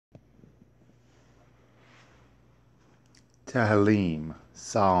Tehillim,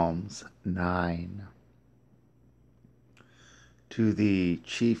 Psalms 9. To the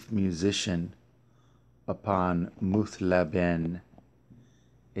chief musician upon Muthleben,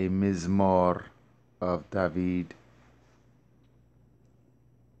 a Mizmor of David.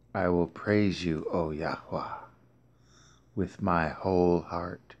 I will praise you, O Yahweh, with my whole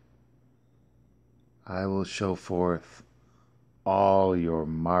heart. I will show forth all your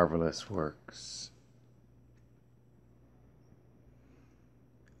marvelous works.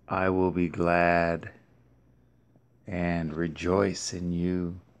 I will be glad and rejoice in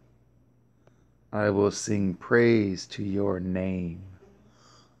you. I will sing praise to your name,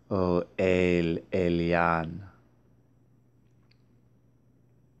 O El Elyon.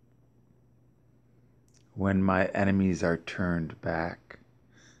 When my enemies are turned back,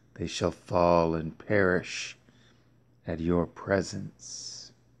 they shall fall and perish at your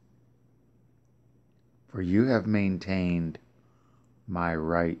presence. For you have maintained my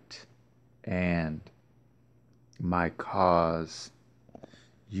right and my cause.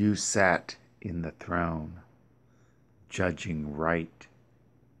 You sat in the throne, judging right.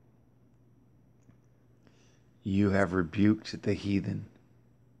 You have rebuked the heathen.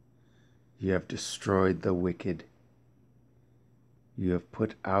 You have destroyed the wicked. You have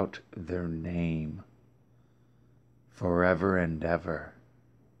put out their name forever and ever.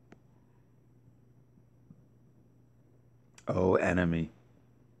 O enemy,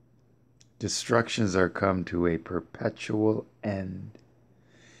 destructions are come to a perpetual end,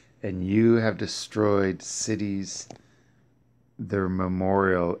 and you have destroyed cities. Their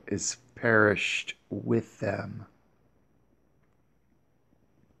memorial is perished with them.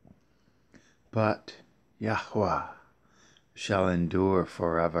 But Yahweh shall endure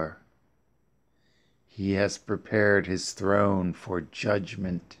forever. He has prepared his throne for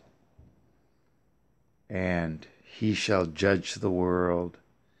judgment, and he shall judge the world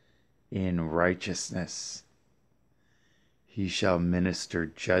in righteousness. He shall minister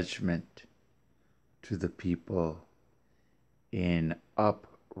judgment to the people in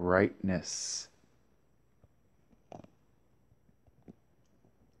uprightness.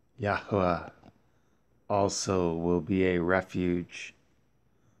 Yahweh also will be a refuge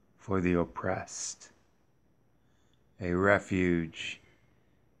for the oppressed, a refuge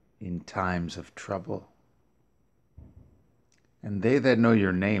in times of trouble. And they that know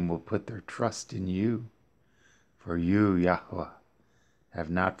your name will put their trust in you. For you, Yahweh,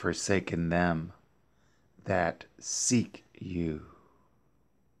 have not forsaken them that seek you.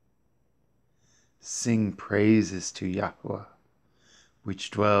 Sing praises to Yahweh,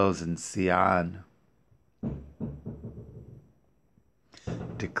 which dwells in Sion.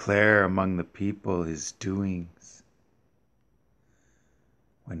 Declare among the people his doings.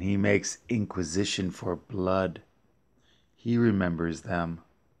 When he makes inquisition for blood, he remembers them.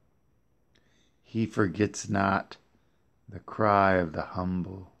 He forgets not the cry of the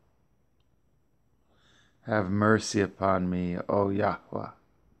humble. Have mercy upon me, O Yahweh.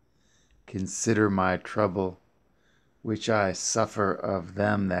 Consider my trouble, which I suffer of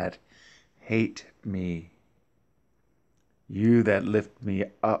them that hate me. You that lift me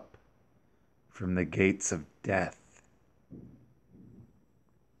up from the gates of death,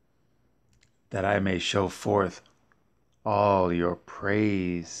 that I may show forth all your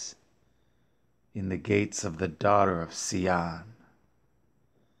praise in the gates of the daughter of Sion.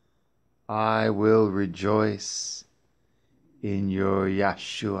 I will rejoice in your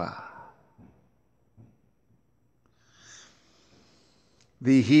Yeshua.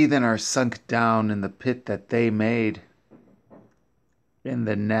 The heathen are sunk down in the pit that they made, in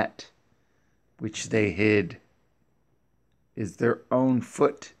the net which they hid. Is their own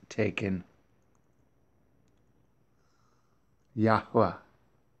foot taken? Yahweh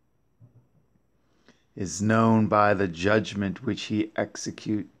is known by the judgment which he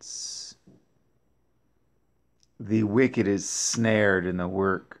executes. The wicked is snared in the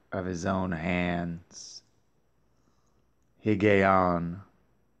work of his own hands. Higgaion,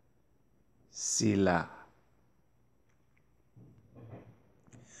 Selah.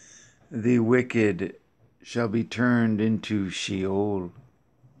 The wicked shall be turned into Sheol,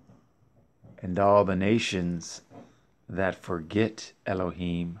 and all the nations that forget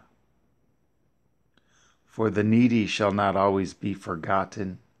Elohim. For the needy shall not always be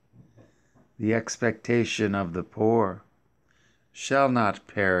forgotten. The expectation of the poor shall not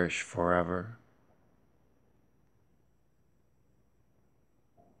perish forever.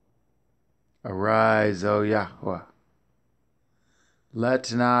 Arise, O Yahweh.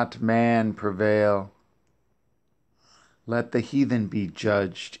 Let not man prevail. Let the heathen be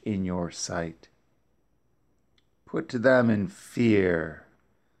judged in your sight. Put them in fear,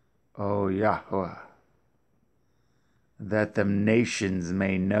 O Yahweh, that the nations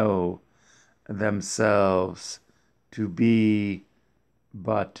may know themselves to be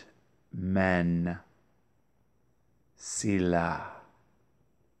but men. Selah.